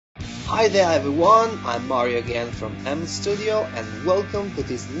Hi there everyone, I'm Mario again from M Studio and welcome to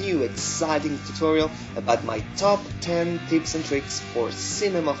this new exciting tutorial about my top 10 tips and tricks for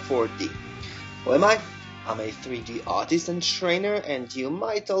Cinema 4D. Who am I? I'm a 3D artist and trainer, and you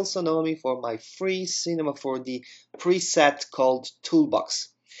might also know me for my free Cinema 4D preset called Toolbox.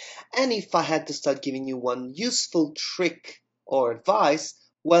 And if I had to start giving you one useful trick or advice,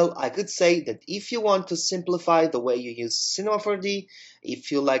 well, I could say that if you want to simplify the way you use Cinema 4D,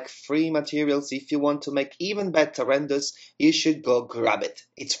 if you like free materials, if you want to make even better renders, you should go grab it.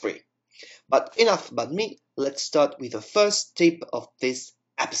 It's free. But enough about me, let's start with the first tip of this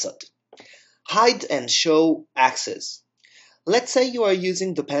episode. Hide and show axes. Let's say you are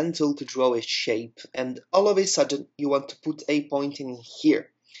using the pen tool to draw a shape, and all of a sudden you want to put a point in here,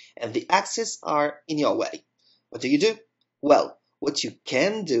 and the axes are in your way. What do? Well, what you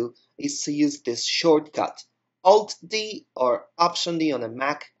can do is to use this shortcut, Alt-D or Option-D on a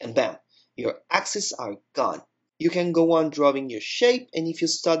Mac, and bam, your axes are gone. You can go on drawing your shape, and if you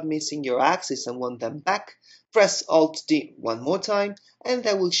start missing your axes and want them back, press Alt-D one more time, and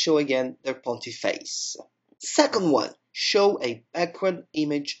they will show again their pointy face. Second one, show a background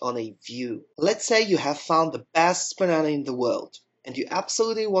image on a view. Let's say you have found the best banana in the world, and you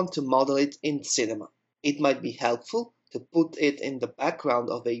absolutely want to model it in Cinema. It might be helpful to put it in the background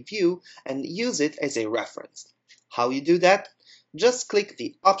of a view and use it as a reference. How you do that? Just click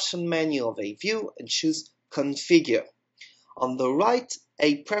the option menu of a view and choose Configure. On the right,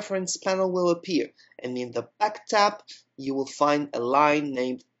 a preference panel will appear, and in the back tab, you will find a line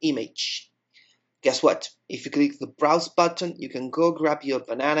named Image. Guess what? If you click the Browse button, you can go grab your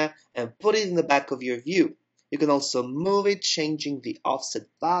banana and put it in the back of your view. You can also move it, changing the offset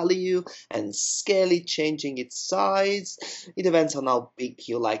value, and scale it, changing its size. It depends on how big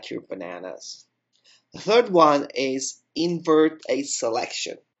you like your bananas. The third one is invert a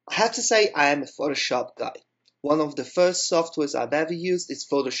selection. I have to say I am a Photoshop guy. One of the first softwares I've ever used is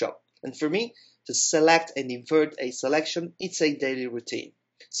Photoshop, and for me, to select and invert a selection, it's a daily routine.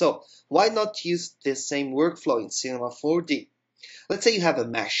 So why not use this same workflow in Cinema 4D? Let's say you have a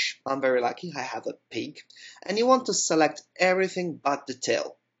mesh. I'm very lucky, I have a pig, and you want to select everything but the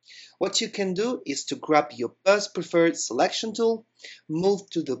tail. What you can do is to grab your first preferred selection tool, move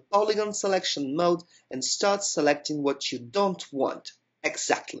to the polygon selection mode, and start selecting what you don't want.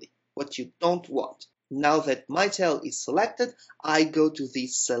 Exactly, what you don't want. Now that my tail is selected, I go to the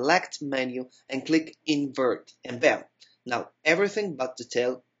Select menu and click Invert, and bam! Now everything but the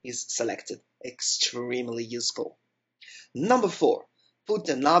tail is selected. Extremely useful. Number 4. Put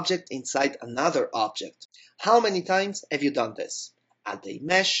an object inside another object. How many times have you done this? Add a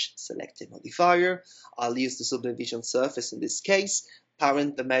mesh, select a modifier. I'll use the subdivision surface in this case,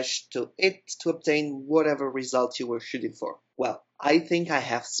 parent the mesh to it to obtain whatever result you were shooting for. Well, I think I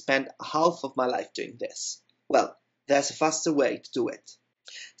have spent half of my life doing this. Well, there's a faster way to do it.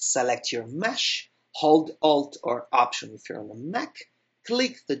 Select your mesh, hold Alt or Option if you're on a Mac,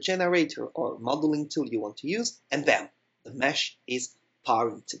 click the generator or modeling tool you want to use, and bam! The mesh is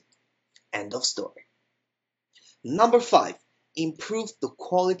parented. End of story. Number 5. Improve the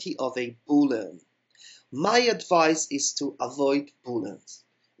quality of a boolean. My advice is to avoid booleans.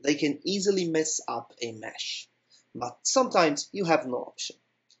 They can easily mess up a mesh. But sometimes you have no option.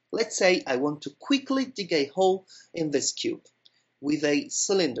 Let's say I want to quickly dig a hole in this cube with a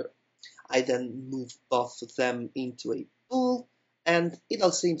cylinder. I then move both of them into a bool and it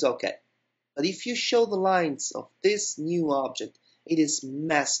all seems okay. But if you show the lines of this new object, it is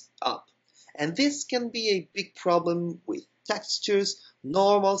messed up. And this can be a big problem with textures,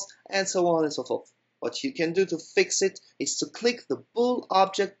 normals, and so on and so forth. What you can do to fix it is to click the bool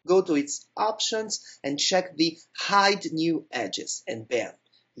object, go to its options, and check the Hide New Edges. And bam,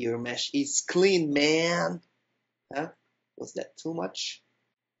 your mesh is clean, man. Huh? Was that too much?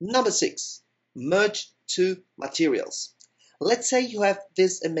 Number 6. Merge two materials. Let's say you have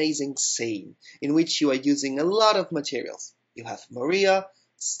this amazing scene in which you are using a lot of materials. You have Maria,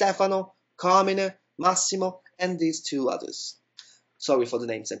 Stefano, Carmine, Massimo, and these two others. Sorry for the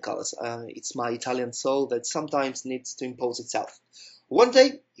names and colors. It's my Italian soul that sometimes needs to impose itself. One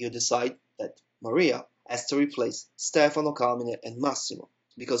day, you decide that Maria has to replace Stefano, Carmine, and Massimo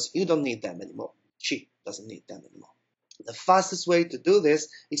because you don't need them anymore. She doesn't need them anymore. The fastest way to do this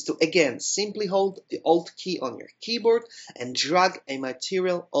is to again simply hold the Alt key on your keyboard and drag a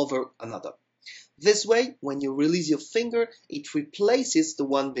material over another. This way, when you release your finger, it replaces the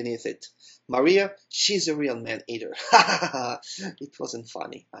one beneath it. Maria, she's a real man-eater. It wasn't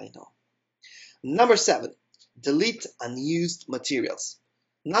funny, I know. Number 7. Delete unused materials.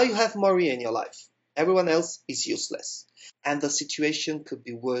 Now you have Maria in your life. Everyone else is useless. And the situation could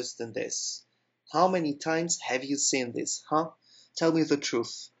be worse than this. How many times have you seen this, huh? Tell me the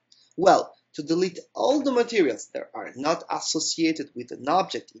truth. Well, to delete all the materials that are not associated with an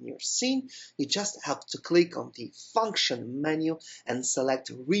object in your scene, you just have to click on the Function menu and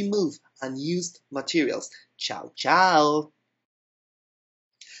select Remove Unused Materials. Ciao, ciao!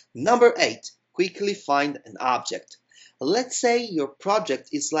 Number 8. Quickly find an object. Let's say your project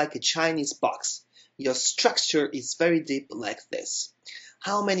is like a Chinese box. Your structure is very deep like this.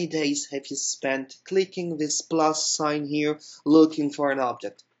 How many days have you spent clicking this plus sign here looking for an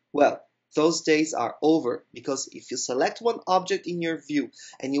object? Well, those days are over because if you select one object in your view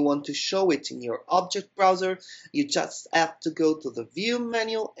and you want to show it in your object browser, you just have to go to the View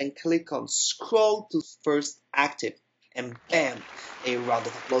menu and click on Scroll to First Active. And bam, a round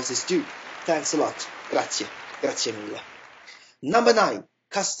of applause is due. Thanks a lot. Grazie. Grazie mille. Number 9.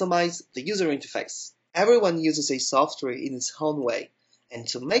 Customize the user interface. Everyone uses a software in its own way. And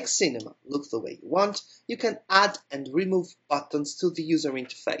to make cinema look the way you want, you can add and remove buttons to the user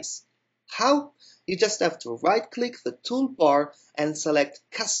interface. How? You just have to right-click the toolbar and select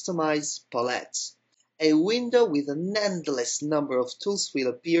Customize Palettes. A window with an endless number of tools will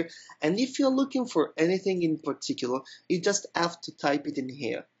appear, and if you're looking for anything in particular, you just have to type it in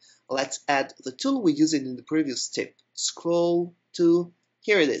here. Let's add the tool we used in the previous tip. Scroll to,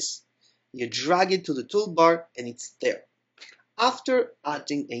 here it is. You drag it to the toolbar and it's there. After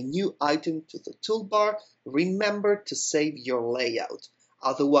adding a new item to the toolbar, remember to save your layout.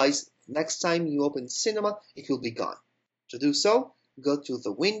 Otherwise, next time you open Cinema, it will be gone. To do so, go to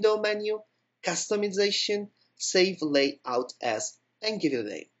the Window menu, Customization, Save Layout As, and give it a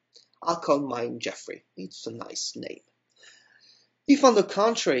name. I'll call mine Jeffrey. It's a nice name. If on the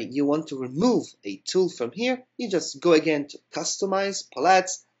contrary you want to remove a tool from here, you just go again to Customize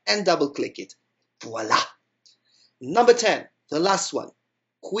Palettes and double-click it. Voila! Number 10, the last one.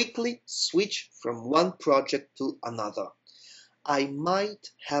 Quickly switch from one project to another. I might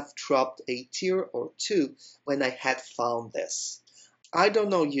have dropped a tear or two when I had found this. I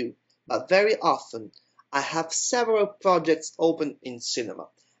don't know you, but very often I have several projects open in Cinema,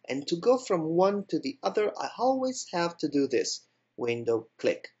 and to go from one to the other I always have to do this. Window,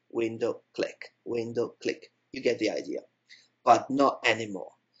 click, window, click, window, click. You get the idea. But not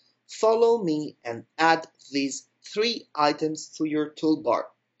anymore. Follow me and add these 3 items to your toolbar.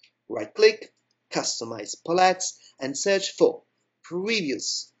 Right-click, Customize Palettes, and search for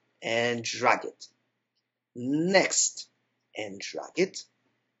Previews, and drag it. Next, and drag it.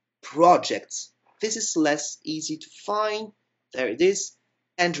 Projects. This is less easy to find. There it is,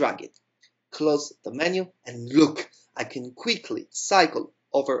 and drag it. Close the menu, and look, I can quickly cycle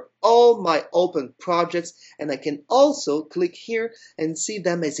over all my open projects, and I can also click here and see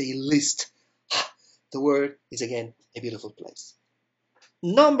them as a list. The world is again a beautiful place.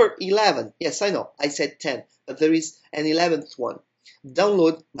 Number 11. Yes, I know, I said 10, but there is an 11th one.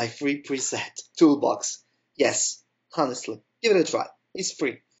 Download my free preset toolbox. Yes, honestly, give it a try. It's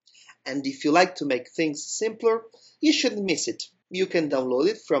free. And if you like to make things simpler, you shouldn't miss it. You can download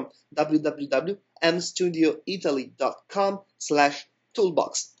it from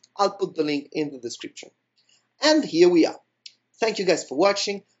www.mstudioitaly.com/toolbox. I'll put the link in the description. And here we are. Thank you guys for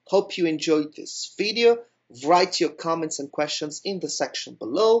watching. Hope you enjoyed this video. Write your comments and questions in the section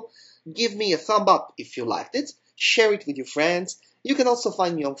below. Give me a thumb up if you liked it. Share it with your friends. You can also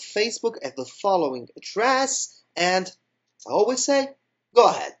find me on Facebook at the following address. And as I always say, go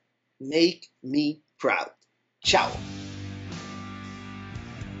ahead. Make me proud. Ciao.